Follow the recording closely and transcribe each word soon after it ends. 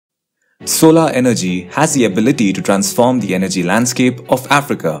Solar energy has the ability to transform the energy landscape of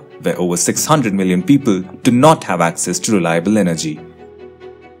Africa, where over 600 million people do not have access to reliable energy.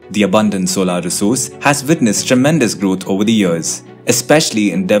 The abundant solar resource has witnessed tremendous growth over the years,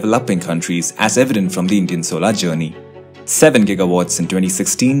 especially in developing countries as evident from the Indian solar journey. 7 gigawatts in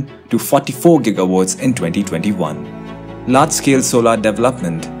 2016 to 44 gigawatts in 2021. Large-scale solar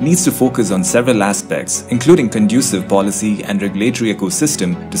development needs to focus on several aspects, including conducive policy and regulatory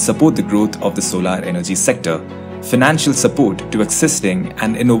ecosystem to support the growth of the solar energy sector, financial support to existing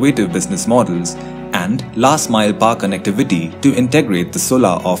and innovative business models, and last-mile power connectivity to integrate the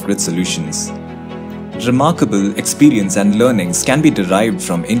solar off-grid solutions. Remarkable experience and learnings can be derived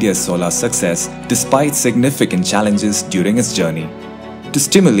from India's solar success despite significant challenges during its journey. To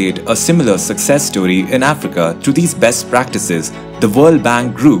stimulate a similar success story in Africa through these best practices, the World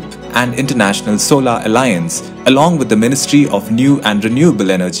Bank Group and International Solar Alliance, along with the Ministry of New and Renewable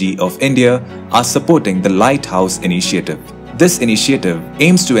Energy of India, are supporting the Lighthouse initiative. This initiative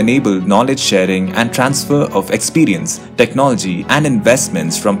aims to enable knowledge sharing and transfer of experience, technology and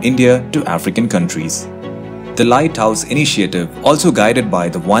investments from India to African countries. The Lighthouse initiative, also guided by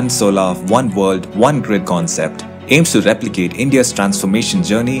the One Solar, One World, One Grid concept, aims to replicate India's transformation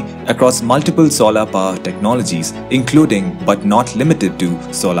journey across multiple solar power technologies, including but not limited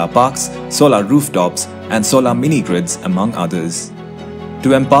to solar parks, solar rooftops, and solar mini-grids, among others.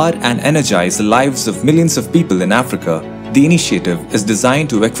 To empower and energize the lives of millions of people in Africa, the initiative is designed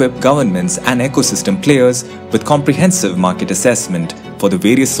to equip governments and ecosystem players with comprehensive market assessment for the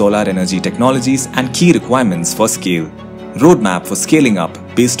various solar energy technologies and key requirements for scale, roadmap for scaling up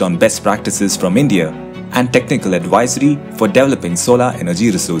based on best practices from India, and technical advisory for developing solar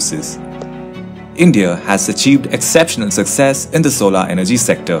energy resources. India has achieved exceptional success in the solar energy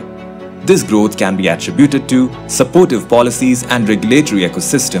sector. This growth can be attributed to supportive policies and regulatory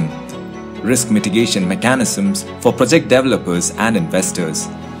ecosystem, risk mitigation mechanisms for project developers and investors,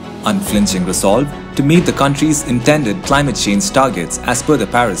 unflinching resolve to meet the country's intended climate change targets as per the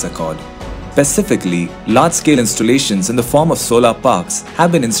Paris Accord. Specifically, large-scale installations in the form of solar parks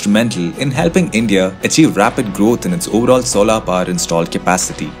have been instrumental in helping India achieve rapid growth in its overall solar power installed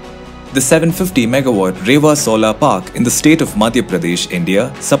capacity. The 750 megawatt Rewa Solar Park in the state of Madhya Pradesh, India,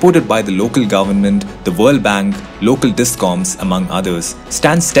 supported by the local government, the World Bank, local discoms, among others,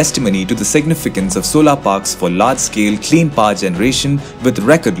 stands testimony to the significance of solar parks for large-scale clean power generation with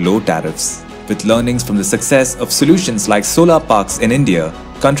record low tariffs. With learnings from the success of solutions like solar parks in India,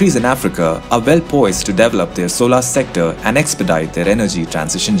 countries in Africa are well poised to develop their solar sector and expedite their energy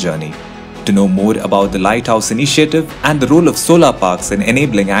transition journey. To know more about the Lighthouse initiative and the role of solar parks in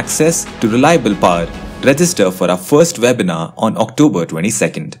enabling access to reliable power, register for our first webinar on October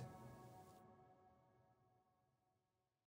 22nd.